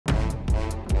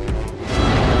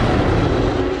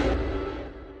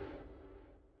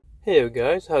Hey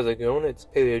guys, how's it going? It's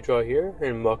PaleoDraw here,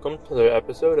 and welcome to another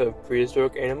episode of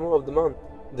Prehistoric Animal of the Month.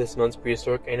 This month's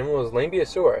prehistoric animal is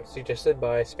Lambeosaurus, suggested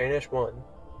by Spanish1.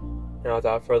 Now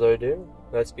without further ado,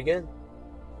 let's begin.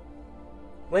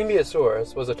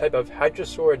 Lambeosaurus was a type of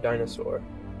hadrosaur dinosaur,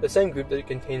 the same group that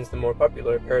contains the more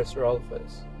popular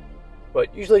Parasaurolophus.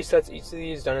 What usually sets each of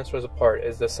these dinosaurs apart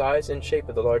is the size and shape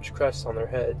of the large crests on their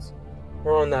heads.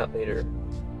 More on that later.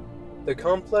 The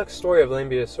complex story of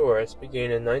Lambeosaurus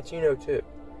began in 1902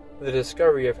 with the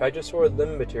discovery of hadrosaur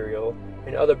limb material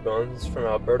and other bones from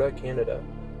Alberta, Canada.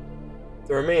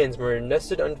 The remains were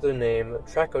nested under the name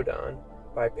Trachodon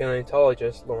by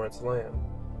paleontologist Lawrence Lamb.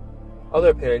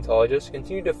 Other paleontologists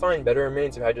continued to find better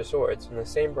remains of hadrosaurs in the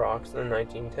same rocks in the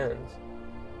 1910s.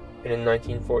 And in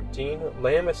 1914,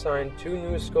 Lamb assigned two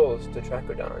new skulls to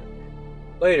Trachodon.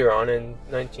 Later on, in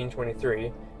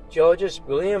 1923, geologist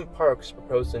William Parkes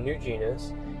proposed a new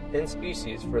genus and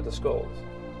species for the skulls,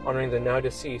 honoring the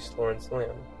now-deceased Lawrence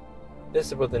Lamb. This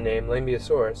is where the name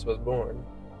Lambeosaurus was born.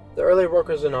 The early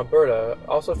workers in Alberta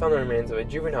also found the remains of a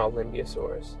juvenile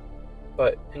Lambeosaurus,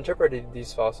 but interpreted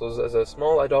these fossils as a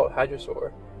small adult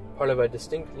hadrosaur, part of a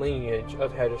distinct lineage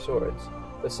of hadrosaurs,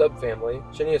 the subfamily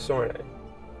Geniosaurinae.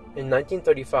 In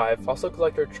 1935, fossil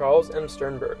collector Charles M.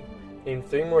 Sternberg named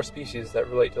three more species that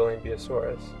relate to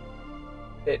Lambeosaurus.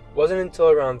 It wasn't until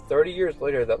around 30 years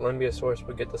later that Lambeosaurus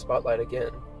would get the spotlight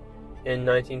again. In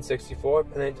 1964,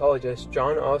 paleontologist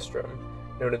John Ostrom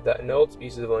noted that an old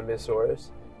species of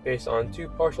Lambeosaurus, based on two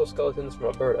partial skeletons from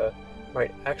Alberta,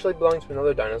 might actually belong to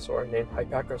another dinosaur named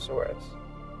Hypacrosaurus.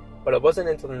 But it wasn't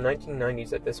until the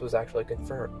 1990s that this was actually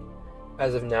confirmed.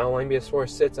 As of now, Lambeosaurus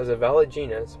sits as a valid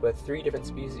genus with three different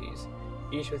species,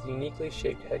 each with uniquely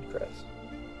shaped head crest.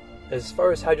 As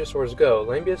far as hadrosaurs go,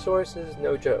 Lambeosaurus is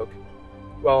no joke.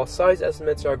 While size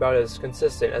estimates are about as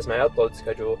consistent as my upload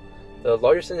schedule, the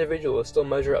largest individual will still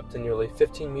measure up to nearly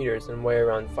 15 meters and weigh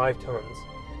around 5 tons.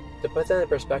 To put that in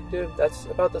perspective, that's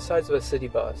about the size of a city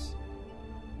bus.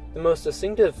 The most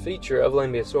distinctive feature of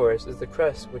Lambeosaurus is the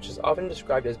crest, which is often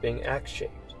described as being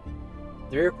axe-shaped.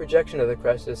 The rear projection of the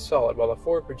crest is solid, while the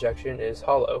forward projection is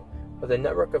hollow, with a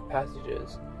network of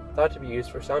passages, thought to be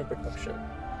used for sound production.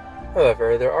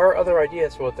 However, there are other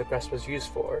ideas for what the crest was used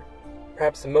for.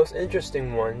 Perhaps the most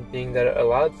interesting one being that it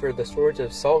allowed for the storage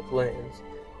of salt glands,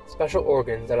 special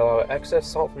organs that allow excess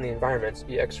salt from the environment to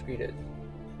be excreted.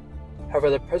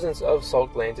 However, the presence of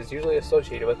salt glands is usually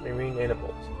associated with marine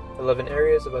animals that live in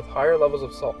areas with higher levels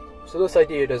of salt, so this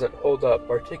idea doesn't hold up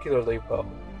particularly well.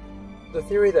 The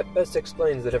theory that best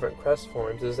explains the different crest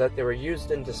forms is that they were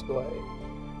used in display.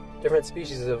 Different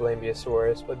species of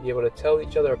Lambeosaurus would be able to tell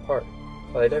each other apart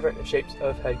by the different shapes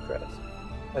of head crests,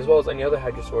 as well as any other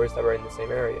hadrosaurs that were in the same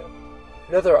area.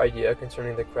 Another idea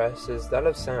concerning the crest is that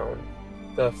of sound.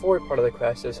 The forward part of the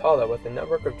crest is hollow with a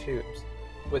network of tubes,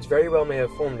 which very well may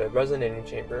have formed a resonating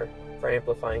chamber for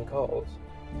amplifying calls.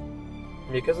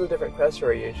 And because of the different crest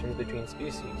variations between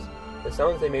species, the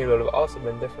sounds they made would have also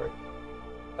been different.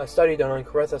 A study done on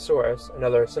Corythosaurus,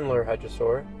 another similar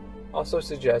hadrosaur, also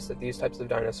suggests that these types of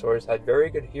dinosaurs had very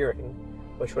good hearing,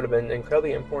 which would have been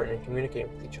incredibly important in communicating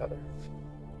with each other.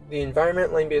 The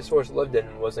environment Lambeosaurus lived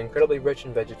in was incredibly rich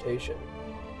in vegetation,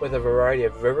 with a variety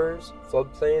of rivers,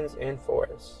 floodplains, and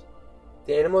forests.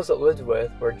 The animals it lived with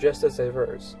were just as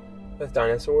diverse, with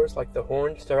dinosaurs like the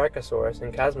horned Styracosaurus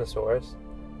and Chasmosaurus,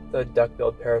 the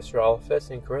duck-billed Parasaurolophus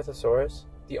and Corythosaurus,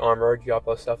 the armored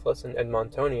Euoplocephalus and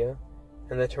Edmontonia,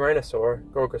 and the Tyrannosaur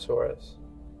Gorgosaurus.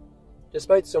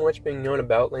 Despite so much being known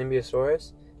about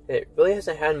Lambeosaurus, it really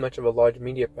hasn't had much of a large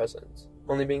media presence,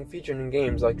 only being featured in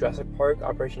games like Jurassic Park,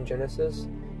 Operation Genesis,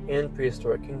 and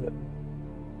Prehistoric Kingdom.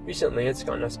 Recently, it's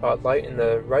gotten a spotlight in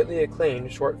the rightly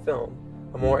acclaimed short film,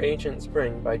 A More Ancient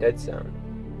Spring by Dead Sound.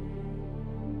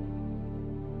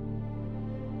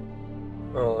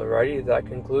 Alrighty, that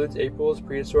concludes April's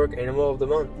Prehistoric Animal of the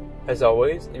Month. As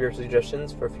always, leave your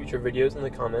suggestions for future videos in the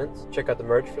comments, check out the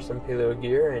merch for some paleo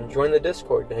gear, and join the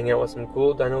Discord to hang out with some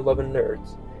cool dino-loving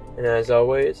nerds. And as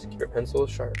always, keep your pencils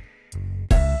sharp.